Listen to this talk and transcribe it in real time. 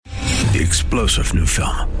The explosive new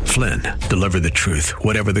film, Flynn, Deliver the Truth,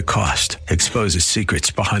 Whatever the Cost, exposes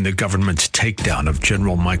secrets behind the government's takedown of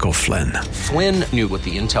General Michael Flynn. Flynn knew what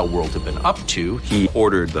the intel world had been up to. He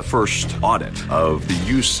ordered the first audit of the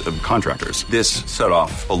use of contractors. This set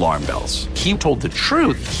off alarm bells. He told the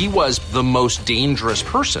truth. He was the most dangerous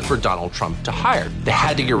person for Donald Trump to hire. They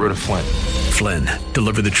had to get rid of Flynn. Flynn,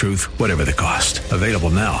 Deliver the Truth, Whatever the Cost. Available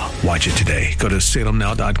now. Watch it today. Go to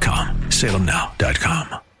salemnow.com.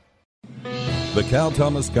 salemnow.com. The Cal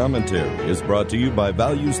Thomas Commentary is brought to you by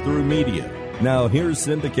Values Through Media. Now here's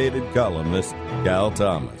syndicated columnist Cal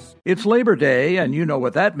Thomas. It's Labor Day, and you know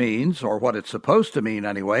what that means, or what it's supposed to mean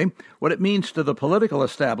anyway. What it means to the political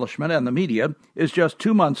establishment and the media is just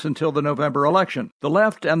 2 months until the November election. The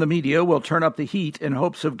left and the media will turn up the heat in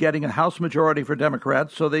hopes of getting a House majority for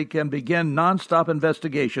Democrats so they can begin nonstop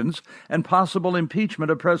investigations and possible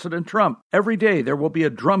impeachment of President Trump. Every day there will be a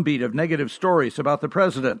drumbeat of negative stories about the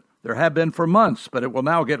president. There have been for months, but it will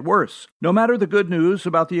now get worse. No matter the good news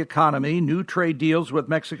about the economy, new trade deals with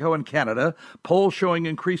Mexico and Canada, polls showing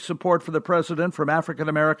increased support for the president from African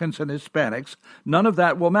Americans and Hispanics, none of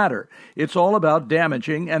that will matter. It's all about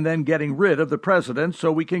damaging and then getting rid of the president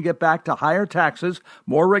so we can get back to higher taxes,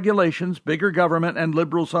 more regulations, bigger government, and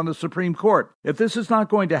liberals on the Supreme Court. If this is not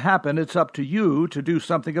going to happen, it's up to you to do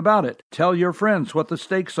something about it. Tell your friends what the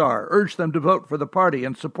stakes are. Urge them to vote for the party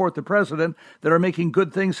and support the president that are making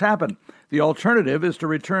good things happen. The alternative is to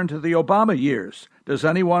return to the Obama years. Does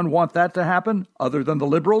anyone want that to happen, other than the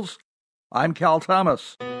liberals? I'm Cal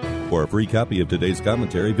Thomas. For a free copy of today's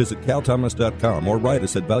commentary, visit calthomas.com or write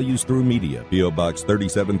us at Values Through Media, P.O. Box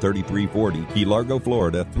 373340, Key Largo,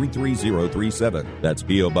 Florida 33037. That's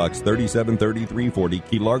P.O. Box 373340,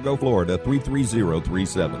 Key Largo, Florida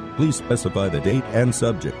 33037. Please specify the date and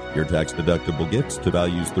subject. Your tax-deductible gifts to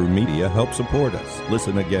Values Through Media help support us.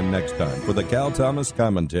 Listen again next time for the Cal Thomas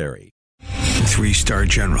Commentary. 3-star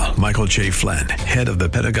General Michael J. Flynn, head of the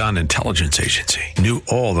Pentagon Intelligence Agency, knew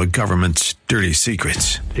all the government's dirty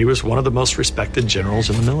secrets. He was one of the most respected generals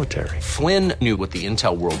in the military. Flynn knew what the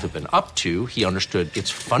intel world had been up to. He understood its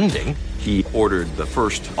funding. He ordered the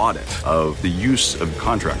first audit of the use of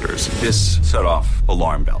contractors. This set off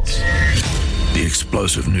alarm bells. The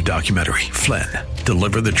explosive new documentary, Flynn,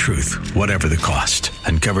 Deliver the Truth, Whatever the Cost,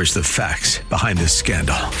 uncovers the facts behind this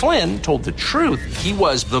scandal. Flynn told the truth. He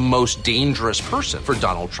was the most dangerous person for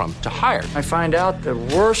Donald Trump to hire. I find out the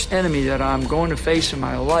worst enemy that I'm going to face in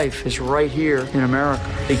my life is right here in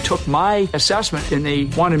America. They took my assessment and they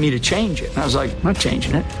wanted me to change it. And I was like, I'm not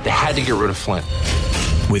changing it. They had to get rid of Flynn.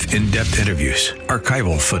 With in-depth interviews,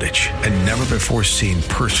 archival footage, and never-before-seen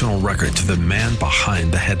personal records of the man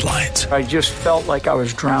behind the headlines. I just felt like I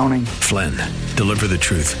was drowning. Flynn, Deliver the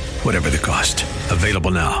Truth, Whatever the Cost.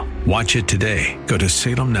 Available now. Watch it today. Go to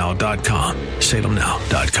salemnow.com.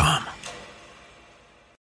 salemnow.com.